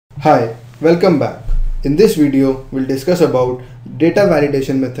Hi, welcome back. In this video, we'll discuss about data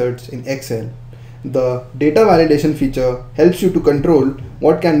validation methods in Excel. The data validation feature helps you to control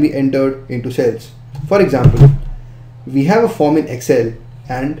what can be entered into cells. For example, we have a form in Excel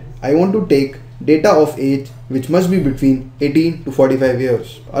and I want to take data of age which must be between 18 to 45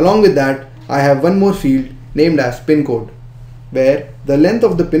 years. Along with that, I have one more field named as PIN code, where the length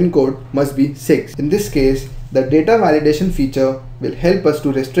of the PIN code must be 6. In this case, the data validation feature will help us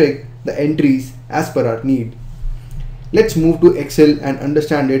to restrict the entries as per our need. Let's move to Excel and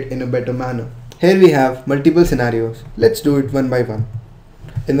understand it in a better manner. Here we have multiple scenarios. Let's do it one by one.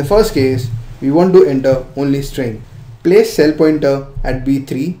 In the first case, we want to enter only string. Place cell pointer at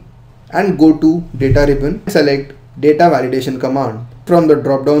B3 and go to data ribbon. Select data validation command. From the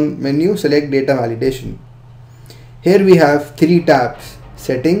drop down menu, select data validation. Here we have three tabs: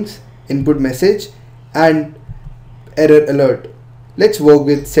 settings, input message and error alert. Let's work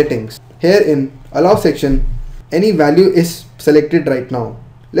with settings. Here in allow section, any value is selected right now.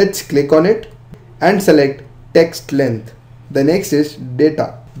 Let's click on it and select text length. The next is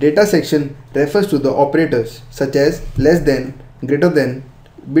data. Data section refers to the operators such as less than, greater than,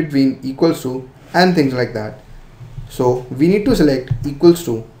 between, equals to and things like that. So we need to select equals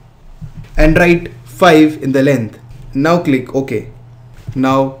to and write 5 in the length. Now click OK.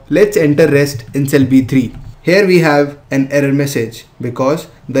 Now let's enter rest in cell B3. Here we have an error message because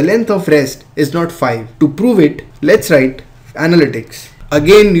the length of rest is not 5. To prove it, let's write analytics.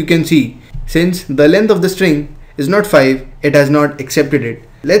 Again you can see, since the length of the string is not 5, it has not accepted it.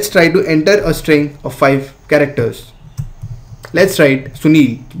 Let's try to enter a string of 5 characters. Let's write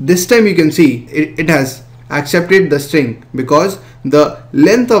Sunil. This time you can see it has accepted the string because the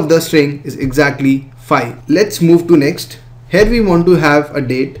length of the string is exactly 5. Let's move to next. Here we want to have a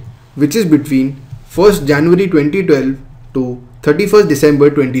date which is between 1st January 2012 to 31st December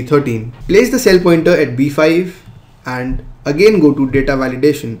 2013. Place the cell pointer at B5 and again go to data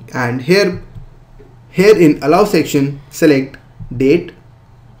validation, and here in allow section select date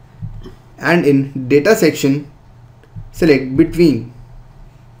and in data section select between.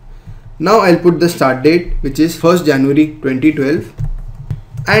 Now I'll put the start date which is 1st January 2012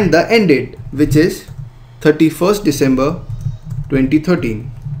 and the end date which is 31st December 2013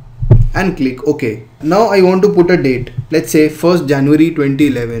 and click OK. Now I want to put a date, let's say 1st January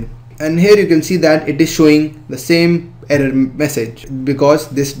 2011, and here you can see that it is showing the same error message because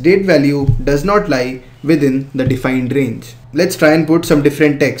this date value does not lie within the defined range. Let's try and put some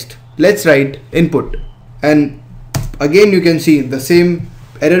different text. Let's write input, and again you can see the same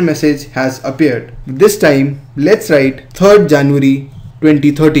error message has appeared. This time let's write 3rd January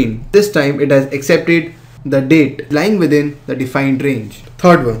 2013. This time it has accepted the date lying within the defined range.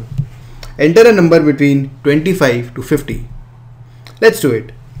 Third one, enter a number between 25 to 50. Let's do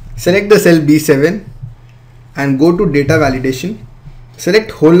it. Select the cell B7 and go to data validation.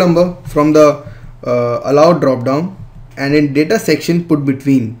 Select whole number from the allow drop down, and in data section put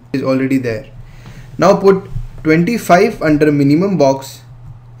between, is already there. Now put 25 under minimum box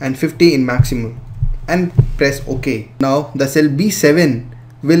and 50 in maximum and press OK. Now the cell B7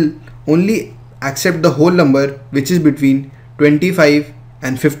 will only accept the whole number which is between 25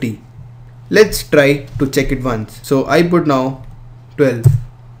 and 50. Let's try to check it once. So I put now 12.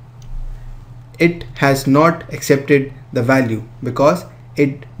 It has not accepted the value because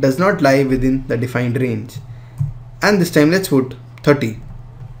it does not lie within the defined range. And this time let's put 30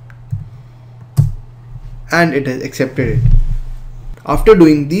 and it has accepted it. After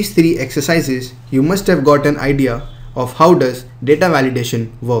doing these three exercises, you must have got an idea of how does data validation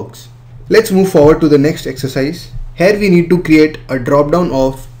works. Let's move forward to the next exercise. Here we need to create a drop down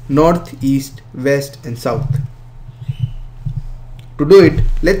of north, east, west and south. To do it,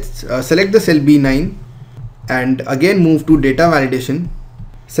 let's select the cell B9 and again move to data validation.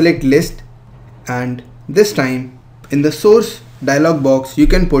 Select list, and this time in the source dialog box you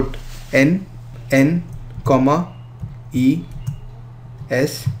can put N, comma, E,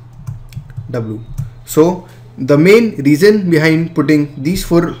 S, W. So the main reason behind putting these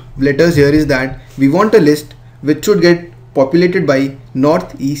 4 letters here is that we want a list which should get populated by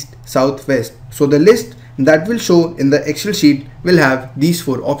north, east, south, west. So the list that will show in the Excel sheet will have these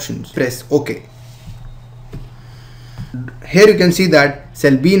 4 options. Press OK. Here you can see that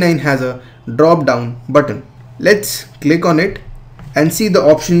cell B9 has a drop down button. Let's click on it and see the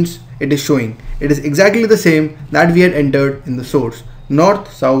options it is showing. It is exactly the same that we had entered in the source: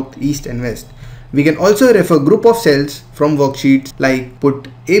 north, south, east and west. We can also refer group of cells from worksheets, like put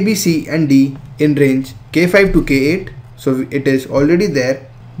A, B, C and D in range K5 to K8. So it is already there,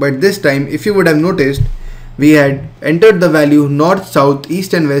 but this time if you would have noticed, we had entered the value north, south,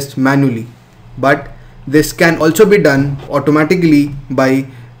 east and west manually, but this can also be done automatically by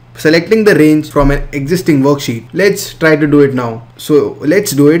selecting the range from an existing worksheet. Let's try to do it now. So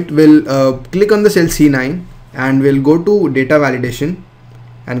let's do it. We'll click on the cell C9 and we'll go to data validation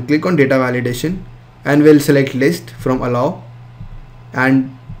and click on data validation, and we'll select list from allow,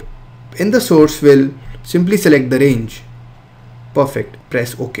 and in the source we'll simply select the range. Perfect.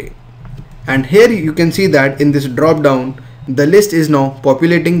 Press OK. And here you can see that in this drop down the list is now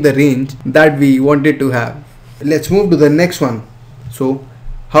populating the range that we wanted to have. Let's move to the next one. So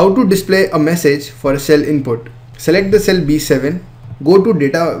how to display a message for a cell input. Select the cell B7, go to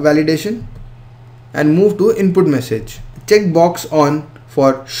data validation and move to input message. Check box on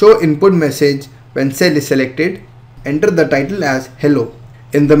for show input message when cell is selected. Enter the title as hello.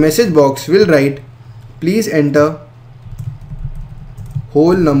 In the message box we'll write please enter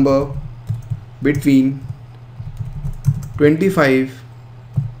whole number between 25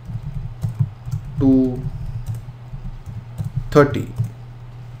 to 30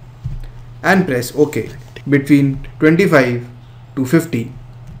 and press OK. Between 25 to 50.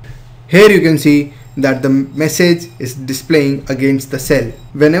 Here you can see that the message is displaying against the cell.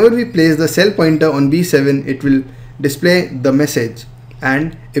 Whenever we place the cell pointer on B7, it will display the message,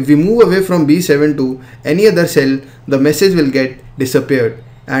 and if we move away from B7 to any other cell, the message will get disappeared.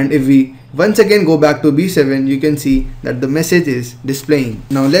 And if we once again go back to B7, you can see that the message is displaying.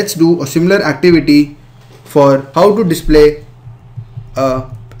 Now let's do a similar activity for how to display a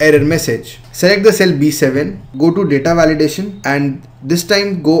error message. Select the cell B7, go to data validation, and this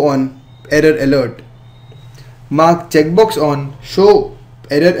time go on error alert. Mark checkbox on show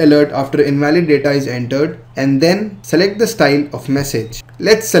error alert after invalid data is entered, and then select the style of message.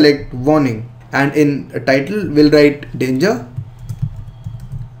 Let's select warning, and in a title we'll write danger,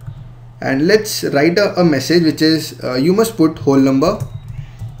 and let's write a message which is you must put whole number.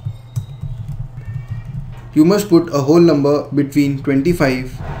 You must put a whole number between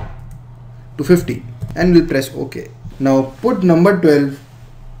 25 to 50, and we'll press OK. Now put number 12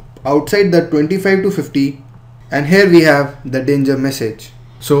 outside the 25 to 50, and here we have the danger message.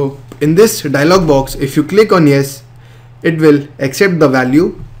 So in this dialog box, if you click on yes, it will accept the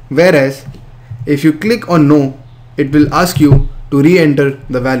value, whereas if you click on no, it will ask you to re-enter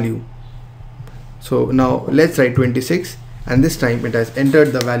the value. So now let's write 26, and this time it has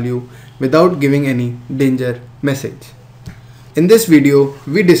entered the value without giving any danger message. In this video,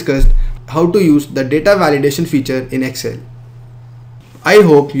 we discussed how to use the data validation feature in Excel. I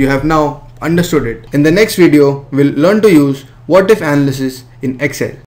hope you have now understood it. In the next video, we'll learn to use what if analysis in Excel.